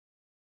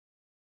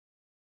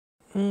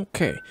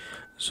Okay,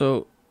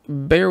 so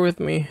bear with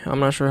me. I'm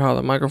not sure how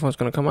the microphone's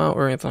going to come out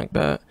or anything like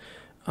that.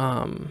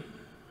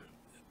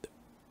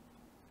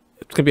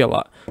 It's going to be a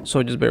lot,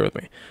 so just bear with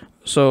me.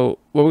 So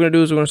what we're going to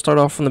do is we're going to start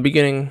off from the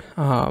beginning,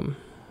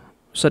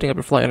 setting up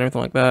your flight and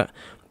everything like that.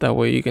 That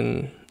way you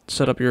can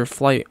set up your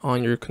flight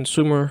on your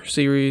consumer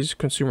series,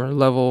 consumer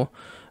level,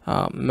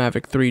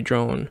 Mavic 3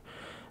 drone.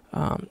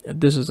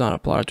 This does not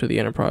apply to the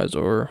enterprise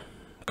or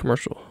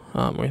commercial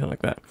or anything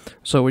like that.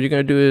 So what you're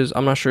going to do is,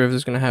 I'm not sure if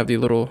it's going to have the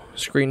little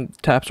screen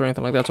taps or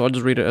anything like that, so I'll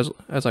just read it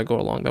as I go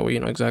along. That way you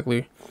know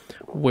exactly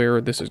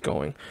where this is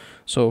going.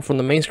 So from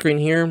the main screen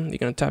here, you're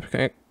going to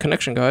tap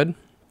connection guide.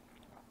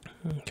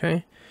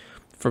 Okay.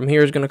 From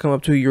here is going to come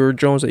up to your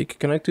drones that you can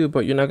connect to,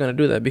 but you're not going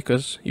to do that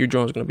because your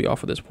drone is going to be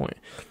off at this point.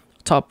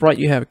 Top right,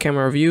 you have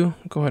camera view.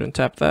 Go ahead and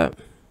tap that.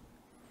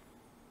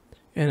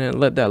 And then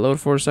let that load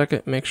for a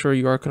second. Make sure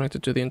you are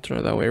connected to the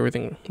internet. That way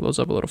everything loads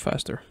up a little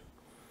faster.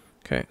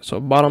 Okay, so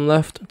bottom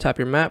left, tap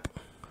your map.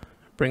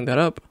 Bring that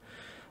up.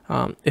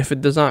 If it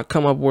does not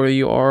come up where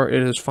you are,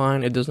 it is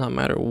fine. It does not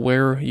matter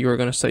where you are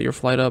going to set your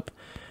flight up,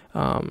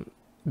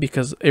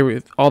 because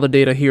all the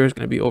data here is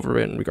going to be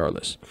overwritten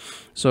regardless.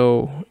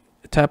 So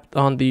tap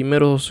on the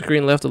middle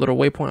screen left, a little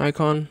waypoint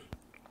icon.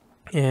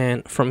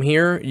 And from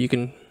here, you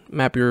can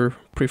map your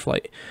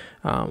pre-flight.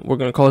 We're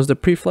going to call this the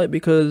pre-flight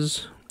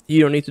because you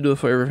don't need to do it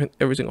for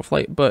every single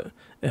flight, but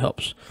it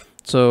helps.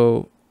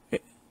 So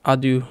I'll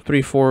do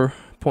 3-4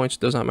 points,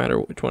 does not matter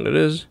which one it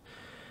is.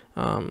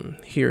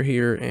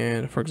 Here,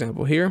 and for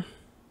example here.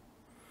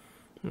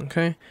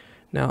 Okay,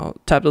 now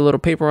tap the little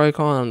paper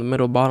icon on the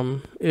middle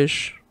bottom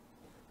ish.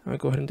 I'll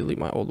go ahead and delete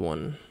my old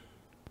one.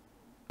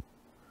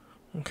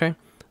 Okay,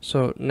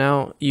 so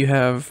now you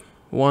have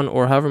one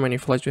or however many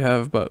flights you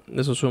have, but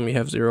let's assume you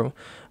have 0.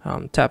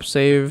 Tap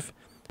save,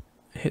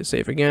 hit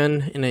save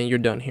again, and then you're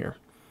done here.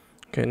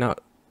 Okay, now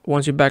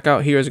once you back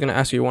out here, it's going to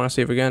ask you want to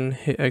save again.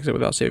 Hit exit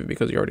without saving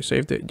because you already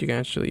saved it. You can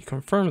actually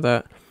confirm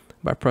that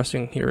by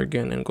pressing here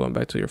again and going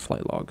back to your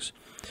flight logs.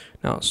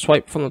 Now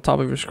swipe from the top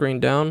of your screen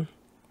down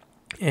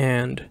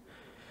and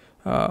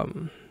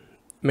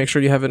make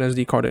sure you have an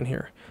SD card in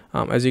here.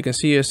 As you can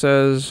see, it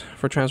says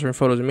for transferring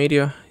photos and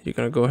media. You're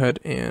going to go ahead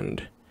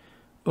and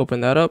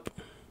open that up,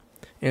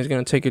 and it's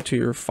going to take you to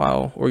your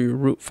file or your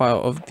root file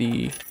of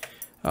the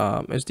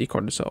SD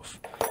card itself.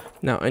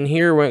 Now in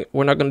here,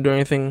 we're not going to do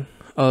anything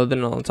other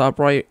than on the top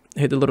right,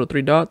 hit the little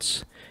 3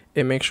 dots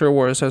and make sure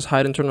where it says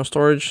hide internal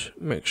storage,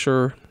 make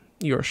sure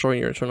you are showing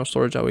your internal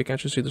storage. That way you can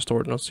actually see the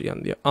storage notes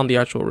on the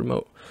actual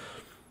remote.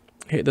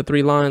 Hit the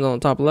 3 lines on the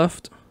top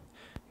left,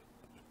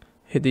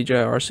 hit DJI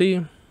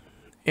RC,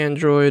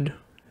 Android,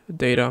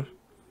 data,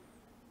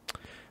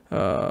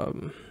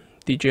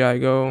 DJI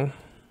Go,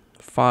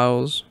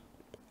 files,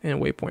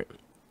 and waypoint.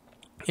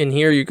 In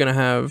here you're going to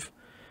have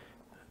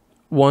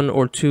 1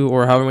 or 2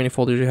 or however many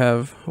folders you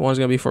have. One's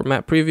going to be for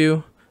map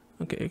preview.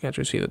 Okay, you can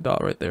actually see the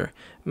dot right there.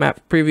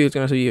 Map preview is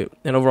going to see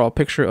an overall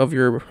picture of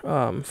your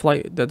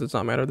flight. That does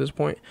not matter at this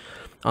point.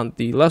 On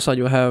the left side,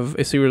 you'll have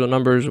a series of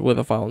numbers with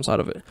a file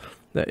inside of it.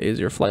 That is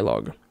your flight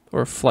log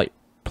or flight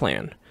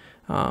plan.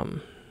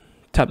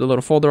 Tap the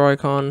little folder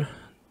icon.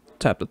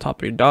 Tap the top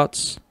 3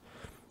 dots.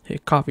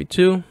 Hit copy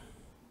to.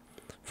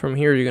 From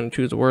here, you're going to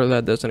choose where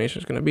that destination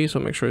is going to be. So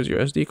make sure it's your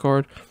SD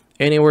card.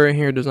 Anywhere in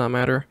here does not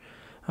matter.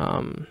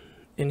 In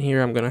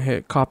here, I'm going to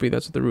hit copy.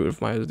 That's the root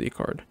of my SD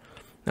card.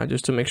 Now,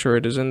 just to make sure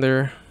it is in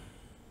there,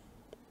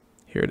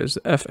 here it is.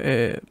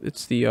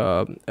 It's the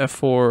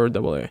F4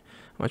 AA.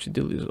 I'm actually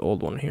delete this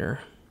old one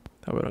here.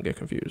 That way I don't get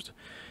confused.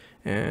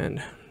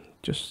 And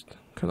just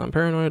because I'm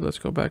paranoid, let's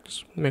go back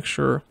to make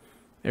sure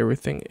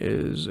everything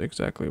is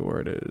exactly where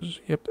it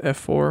is. Yep,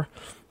 F4.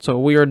 So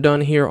we are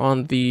done here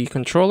on the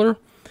controller.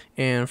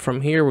 And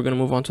from here, we're going to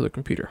move on to the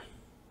computer.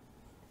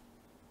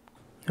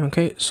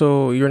 Okay,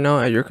 so you're now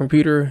at your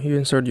computer. You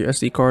insert your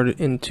SD card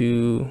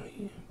into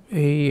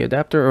a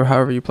adapter or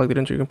however you plugged it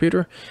into your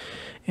computer,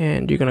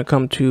 and you're going to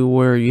come to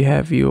where you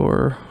have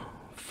your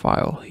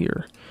file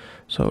here.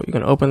 So you're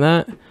going to open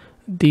that.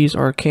 These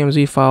are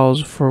KMZ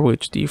files for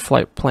which the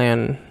flight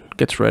plan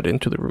gets read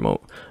into the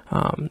remote.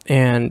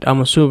 And I'm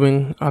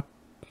assuming, I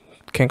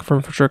can't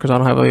confirm for sure because I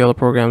don't have any other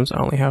programs. I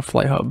only have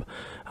Flight Hub.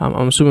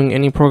 I'm assuming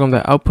any program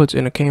that outputs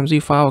in a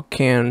KMZ file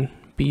can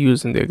be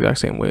used in the exact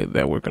same way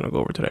that we're going to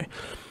go over today.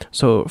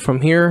 So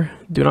from here,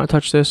 do not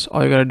touch this.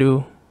 All you got to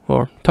do,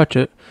 or touch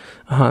it,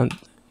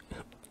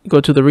 go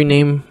to the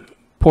rename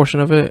portion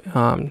of it,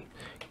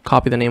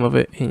 copy the name of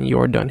it, and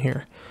you're done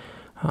here.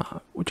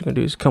 What you're going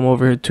to do is come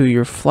over to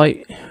your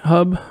Flight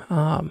Hub,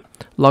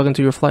 log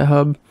into your Flight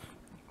Hub.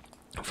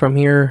 From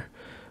here,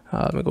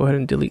 let me go ahead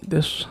and delete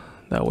this.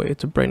 That way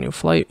it's a brand new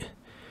flight.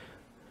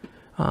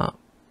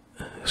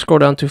 Scroll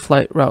down to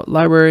Flight Route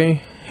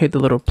Library, hit the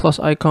little plus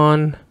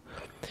icon,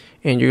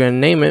 and you're going to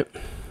name it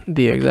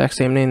the exact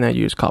same name that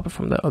you just copied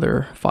from the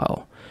other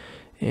file.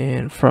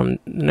 And from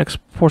the next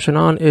portion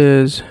on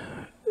is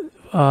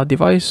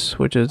device,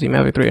 which is the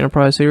Mavic 3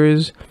 Enterprise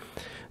series.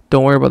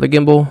 Don't worry about the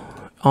gimbal,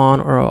 on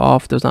or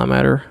off, does not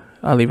matter.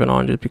 I leave it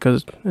on just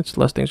because it's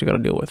less things you got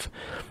to deal with.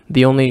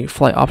 The only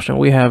flight option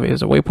we have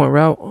is a waypoint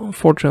route.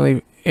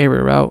 Unfortunately,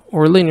 area route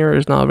or linear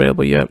is not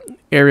available yet.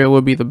 Area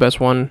would be the best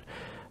one,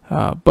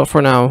 but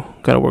for now,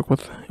 got to work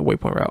with a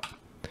waypoint route.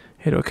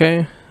 Hit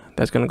OK.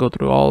 That's going to go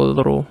through all the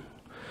little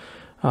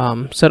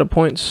setup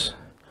points.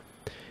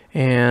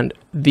 And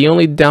the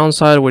only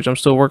downside, which I'm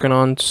still working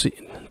on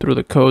through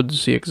the code to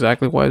see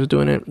exactly why it's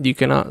doing it, you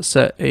cannot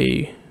set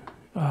a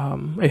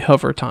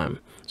hover time.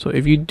 So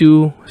if you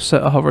do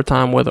set a hover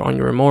time, whether on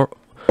your remote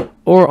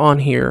or on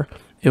here,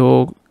 it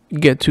will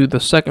get to the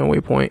second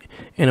waypoint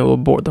and it will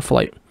board the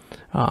flight.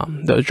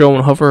 The drone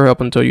will hover up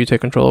until you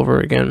take control over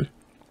it again,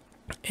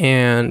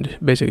 and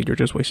basically you're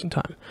just wasting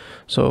time.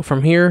 So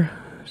from here,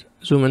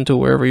 zoom into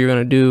wherever you're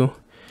going to do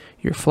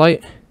your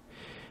flight,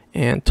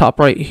 and top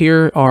right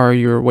here are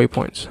your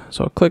waypoints.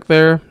 So click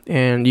there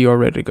and you are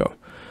ready to go.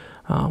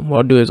 What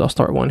I'll do is I'll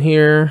start one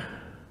here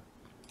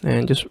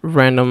and just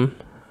random.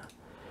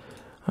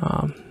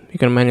 You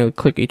can manually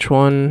click each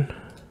one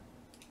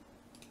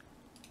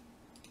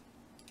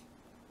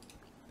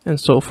and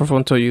so forth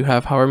until you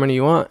have however many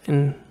you want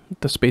in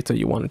the space that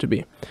you want it to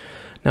be.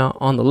 Now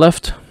on the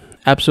left,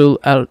 absolute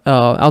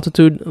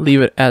altitude,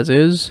 leave it as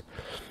is,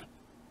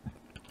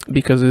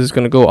 because this is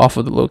going to go off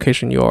of the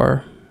location you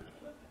are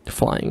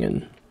flying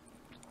in.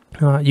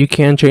 You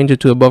can change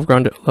it to above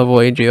ground level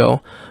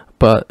AGL,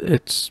 but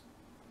it's,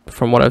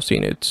 from what I've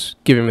seen, it's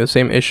giving me the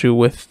same issue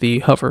with the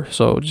hover.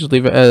 So just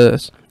leave it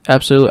as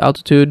absolute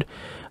altitude,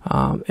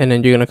 and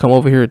then you're going to come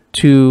over here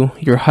to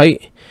your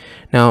height.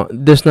 Now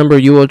this number,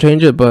 you will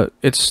change it, but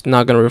it's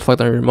not going to reflect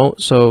on your remote,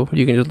 so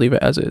you can just leave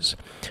it as is.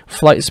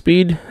 Flight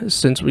speed,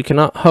 since we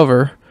cannot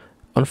hover,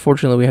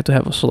 unfortunately we have to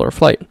have a slower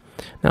flight.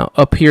 Now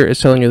up here it's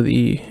telling you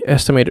the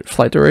estimated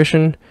flight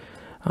duration.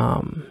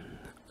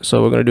 So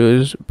what we're going to do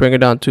is bring it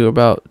down to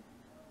about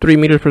 3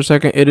 meters per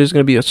second. It is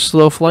going to be a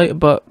slow flight,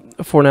 but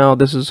for now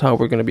this is how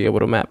we're going to be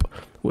able to map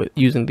with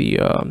using the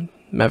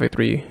Mavic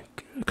 3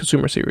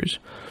 consumer series.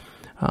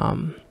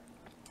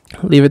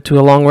 Leave it to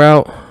a long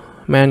route,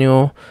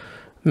 manual.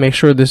 Make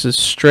sure this is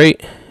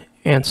straight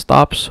and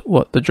stops.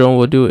 What the drone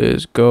will do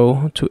is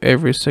go to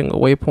every single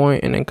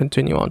waypoint and then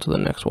continue on to the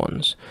next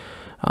ones.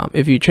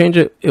 If you change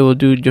it, it will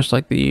do just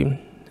like the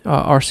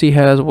RC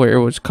has, where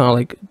it was kind of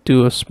like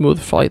do a smooth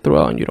flight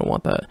throughout, and you don't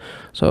want that.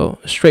 So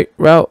straight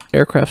route,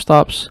 aircraft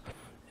stops,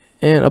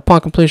 and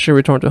upon completion,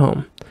 return to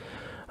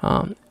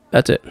home.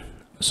 That's it.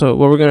 So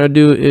what we're going to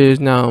do is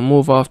now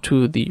move off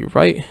to the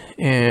right,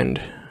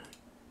 and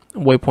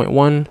waypoint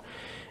 1.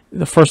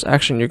 The first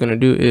action you're going to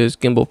do is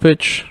gimbal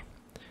pitch,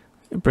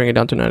 bring it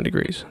down to 90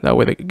 degrees. That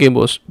way the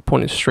gimbal is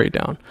pointed straight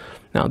down.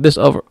 Now this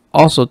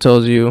also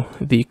tells you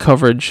the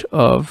coverage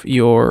of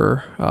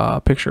your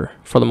picture.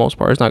 For the most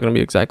part, it's not going to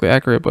be exactly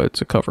accurate, but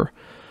it's a cover.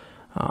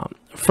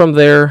 From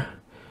there,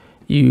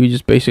 you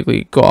just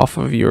basically go off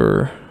of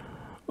your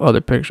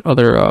other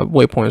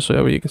waypoints so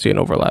that you can see an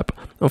overlap.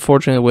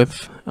 Unfortunately,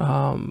 with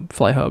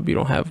Flight Hub, you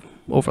don't have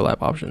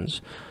overlap options,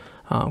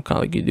 kind of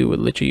like you do with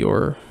Litchi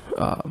or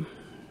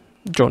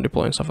drone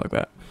deploy and stuff like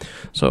that.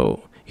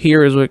 So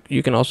here is what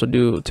you can also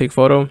do: take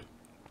photo.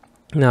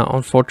 Now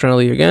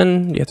unfortunately,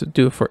 again, you have to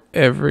do it for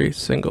every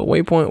single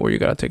waypoint where you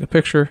gotta take a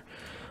picture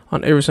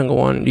on every single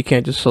one. You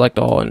can't just select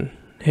all and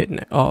hit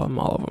all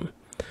of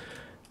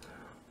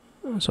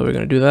them. So we're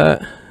gonna do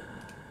that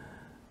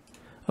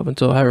up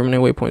until however many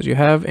waypoints you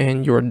have,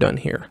 and you're done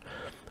here.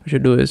 What you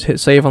do is hit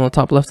save on the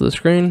top left of the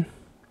screen.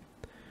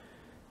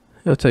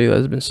 It'll tell you that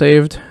it's been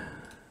saved.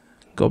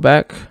 Go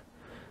back,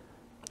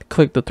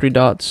 click the 3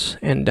 dots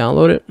and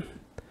download it.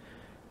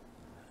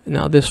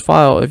 Now this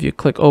file, if you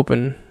click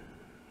open,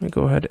 let me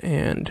go ahead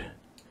and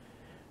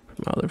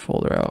put my other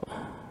folder out.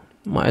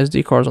 My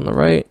SD card's on the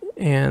right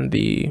and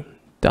the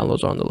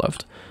downloads are on the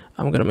left.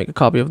 I'm gonna make a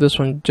copy of this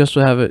one just to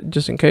have it,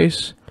 just in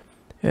case,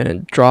 and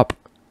then drop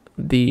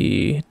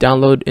the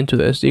download into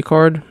the SD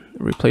card,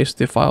 replace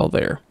the file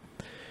there.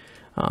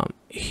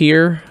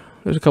 Here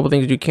there's a couple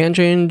things you can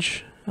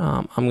change.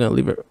 I'm gonna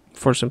leave it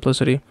for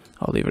simplicity,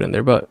 I'll leave it in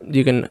there, but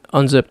you can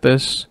unzip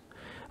this.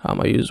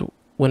 I use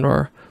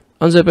WinRAR.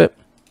 Unzip it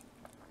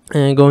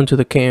and go into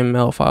the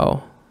KML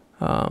file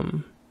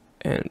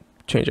and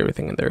change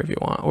everything in there if you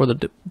want, or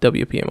the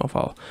WPML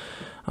file.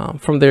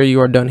 From there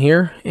you are done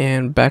here,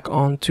 and back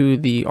onto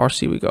the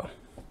RC we go.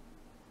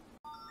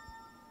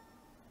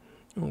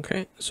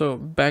 Okay, so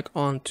back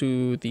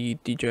onto the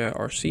DJI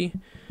RC.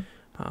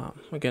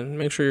 Again,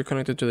 make sure you're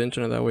connected to the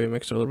internet, that way it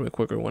makes it a little bit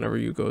quicker whenever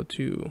you go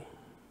to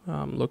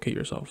locate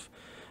yourself.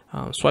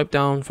 Swipe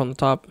down from the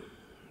top,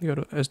 you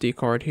go to SD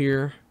card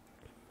here.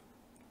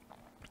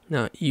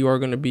 Now you are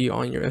going to be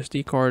on your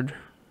SD card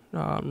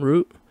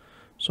root,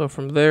 so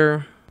from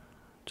there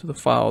to the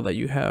file that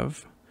you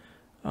have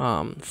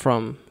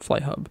from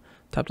Flight Hub,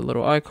 tap the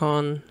little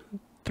icon,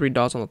 3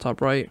 dots on the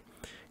top right,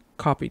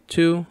 copy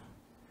to.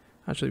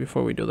 Actually,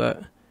 before we do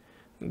that,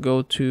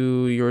 go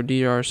to your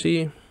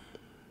DRC,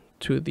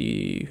 to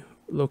the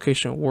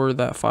location where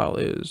that file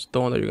is,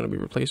 the one that you're going to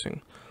be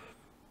replacing,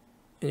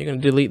 and you're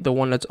going to delete the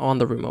one that's on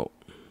the remote.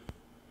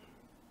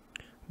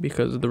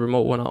 because the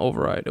remote will not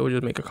override. It will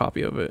just make a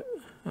copy of it,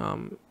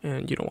 and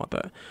you don't want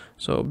that.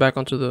 So back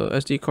onto the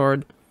SD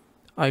card,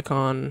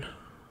 icon,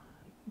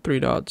 3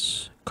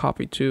 dots,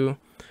 copy to,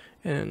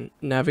 and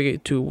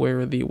navigate to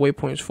where the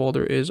waypoints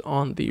folder is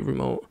on the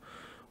remote,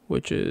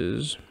 which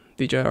is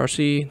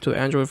DJI to the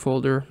Android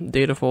folder,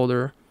 data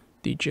folder,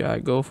 DJI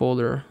Go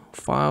folder,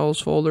 files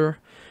folder,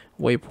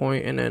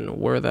 waypoint, and then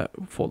where that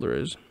folder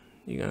is.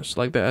 You're going to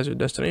select that as your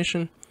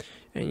destination,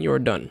 and you're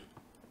done.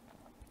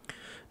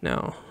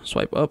 Now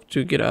swipe up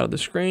to get out of the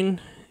screen.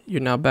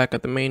 You're now back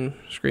at the main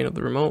screen of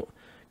the remote.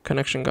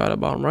 Connection guide at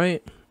bottom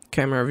right,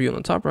 camera view on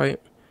the top right.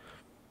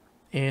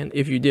 And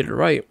if you did it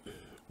right,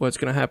 what's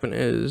going to happen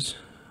is,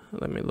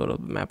 let me load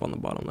up the map on the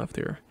bottom left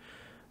here.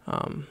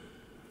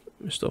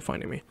 It's still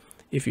finding me.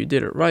 If you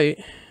did it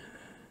right,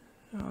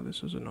 oh,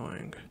 this is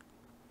annoying.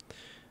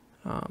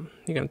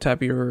 You're going to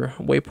tap your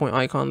waypoint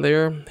icon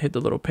there, hit the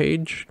little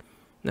page.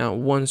 Now,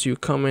 once you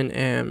come in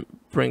and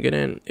bring it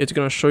in, it's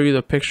going to show you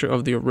the picture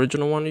of the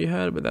original one you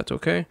had, but that's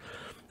okay.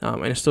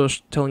 And it's still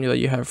telling you that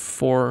you have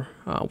 4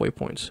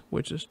 waypoints,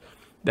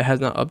 that has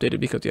not updated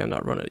because you have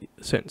not run it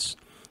since.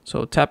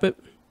 So tap it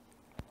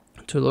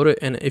to load it,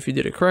 and if you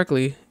did it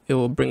correctly, it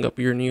will bring up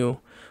your new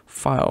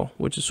file,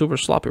 which is super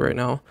sloppy right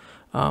now,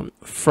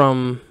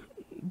 from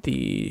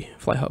the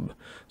Flight Hub.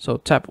 So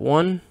tap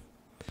 1,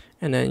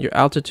 and then your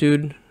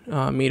altitude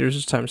meters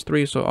is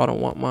 ×3. So I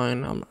don't want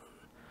mine. I'm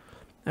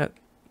at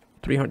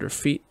 300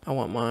 feet. I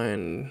want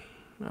mine.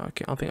 I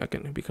don't think I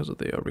can because of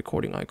the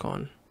recording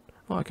icon.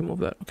 Oh, I can move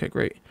that. Okay,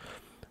 great.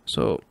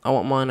 So I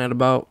want mine at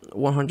about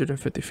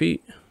 150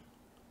 feet.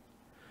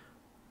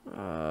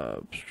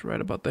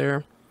 Right about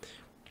there.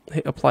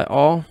 Hit apply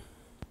all.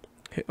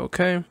 Hit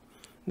OK.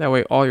 That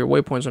way all your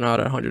waypoints are now at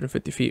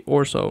 150 feet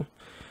or so.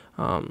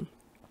 On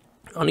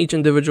each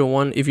individual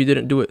one, if you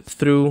didn't do it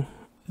through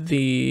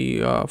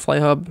the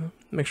Flight Hub,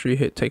 make sure you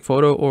hit take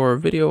photo or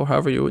video,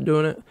 however you were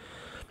doing it.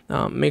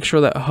 Make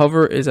sure that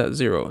hover is at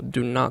 0.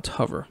 Do not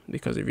hover,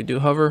 because if you do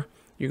hover,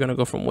 you're going to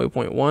go from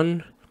waypoint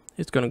 1,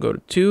 it's going to go to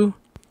 2,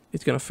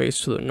 it's going to face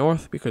to the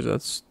north because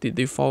that's the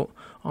default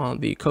on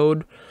the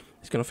code.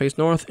 It's going to face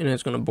north, and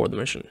it's going to board the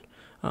mission.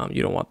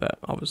 You don't want that,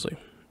 obviously.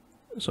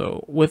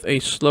 So with a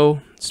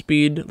slow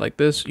speed like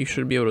this, you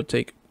should be able to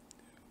take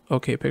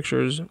okay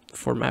pictures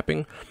for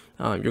mapping.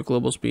 Your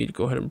global speed,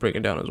 go ahead and bring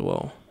it down as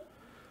well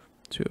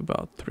to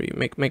about 3.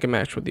 Make a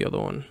match with the other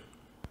one.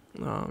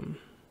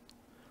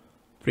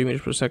 3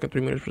 meters per second,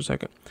 3 meters per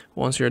second.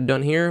 Once you're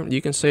done here, you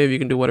can save, you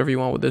can do whatever you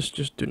want with this.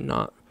 Just do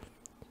not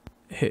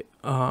hit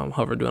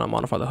hover, do not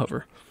modify the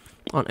hover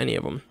on any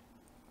of them.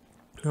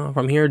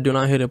 From here, do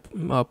not hit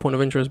a point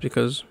of interest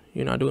because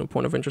you're not doing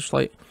point of interest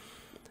flight.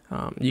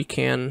 You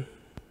can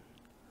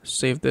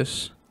save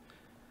this.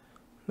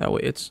 That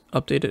way it's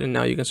updated, and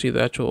now you can see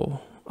the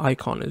actual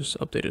icon is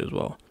updated as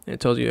well. And it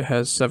tells you it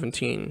has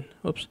 17,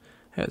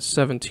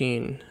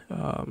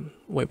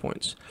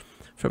 waypoints.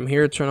 From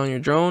here, turn on your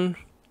drone.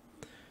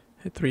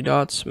 Hit 3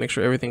 dots, make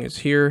sure everything is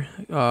here.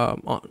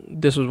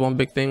 This was one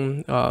big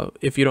thing.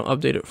 If you don't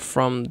update it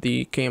from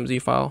the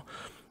KMZ file,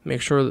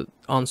 make sure that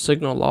on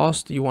signal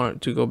lost, you want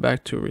it to go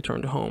back to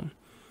return to home.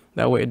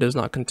 That way it does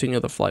not continue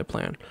the flight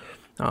plan.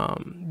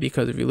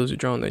 Because if you lose your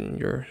drone, then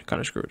you're kind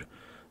of screwed.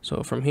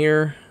 So from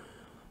here,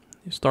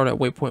 you start at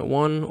waypoint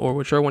 1 or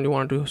whichever one you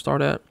want to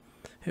start at.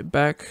 Hit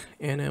back,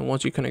 and then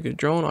once you connect your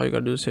drone, all you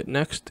gotta do is hit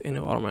next, and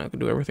it'll automatically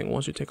do everything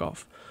once you take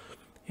off.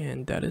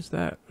 And that is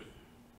that.